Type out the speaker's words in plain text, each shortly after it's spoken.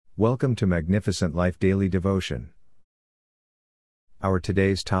Welcome to Magnificent Life Daily Devotion. Our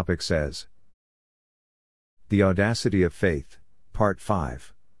today's topic says, The Audacity of Faith, Part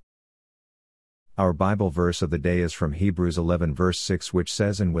 5. Our Bible verse of the day is from Hebrews 11 verse 6, which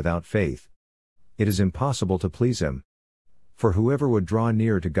says, And without faith, it is impossible to please Him. For whoever would draw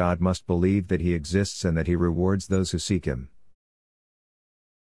near to God must believe that He exists and that He rewards those who seek Him.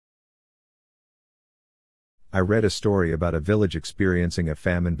 I read a story about a village experiencing a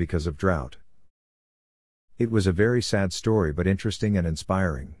famine because of drought. It was a very sad story but interesting and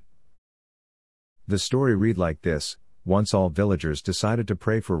inspiring. The story read like this: Once all villagers decided to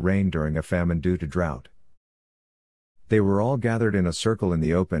pray for rain during a famine due to drought. They were all gathered in a circle in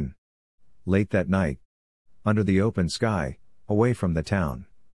the open, late that night, under the open sky, away from the town.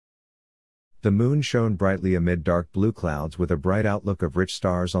 The moon shone brightly amid dark blue clouds with a bright outlook of rich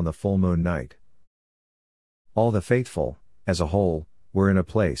stars on the full moon night. All the faithful, as a whole, were in a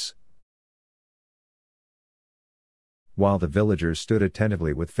place. While the villagers stood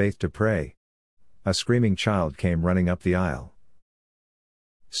attentively with faith to pray, a screaming child came running up the aisle.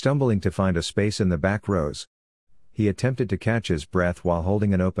 Stumbling to find a space in the back rows, he attempted to catch his breath while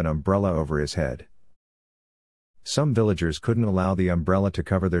holding an open umbrella over his head. Some villagers couldn't allow the umbrella to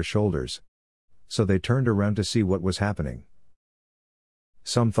cover their shoulders, so they turned around to see what was happening.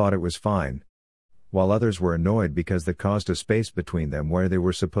 Some thought it was fine, while others were annoyed because that caused a space between them where they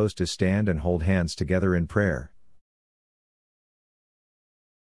were supposed to stand and hold hands together in prayer.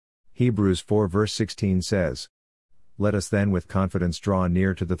 Hebrews 4 verse 16 says, Let us then with confidence draw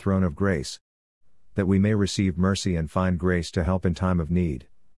near to the throne of grace, that we may receive mercy and find grace to help in time of need.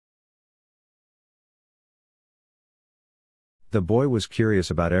 The boy was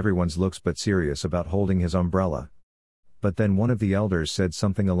curious about everyone's looks but serious about holding his umbrella. But then one of the elders said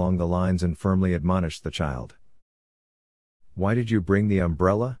something along the lines and firmly admonished the child. Why did you bring the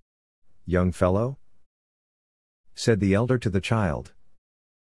umbrella, young fellow? Said the elder to the child.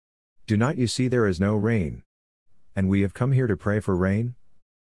 Do not you see there is no rain? And we have come here to pray for rain?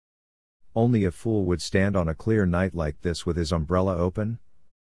 Only a fool would stand on a clear night like this with his umbrella open?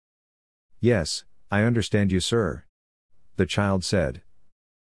 Yes, I understand you, sir, the child said.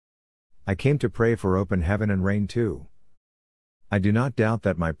 I came to pray for open heaven and rain too. I do not doubt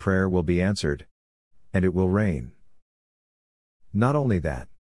that my prayer will be answered, and it will rain. Not only that,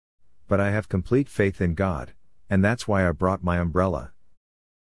 but I have complete faith in God, and that's why I brought my umbrella.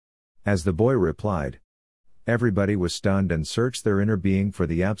 As the boy replied, everybody was stunned and searched their inner being for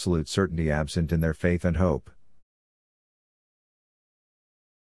the absolute certainty absent in their faith and hope.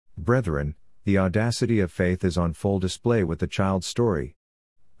 Brethren, the audacity of faith is on full display with the child's story,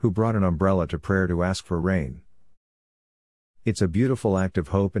 who brought an umbrella to prayer to ask for rain. It's a beautiful act of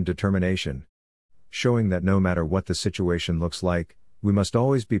hope and determination, showing that no matter what the situation looks like, we must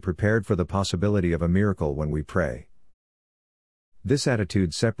always be prepared for the possibility of a miracle when we pray. This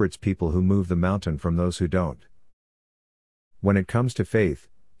attitude separates people who move the mountain from those who don't. When it comes to faith,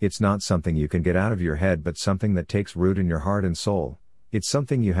 it's not something you can get out of your head but something that takes root in your heart and soul. It's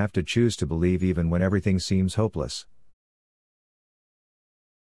something you have to choose to believe even when everything seems hopeless.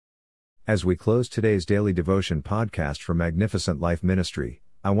 As we close today's daily devotion podcast from Magnificent Life Ministry,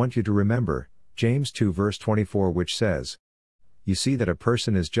 I want you to remember James 2 verse 24, which says, You see that a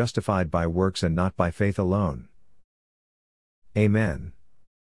person is justified by works and not by faith alone. Amen.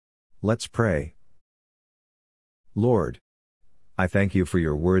 Let's pray. Lord, I thank you for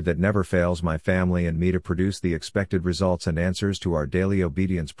your word that never fails my family and me to produce the expected results and answers to our daily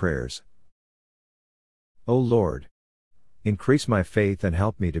obedience prayers. O Lord, increase my faith and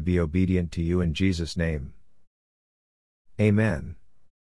help me to be obedient to you in Jesus' name. Amen.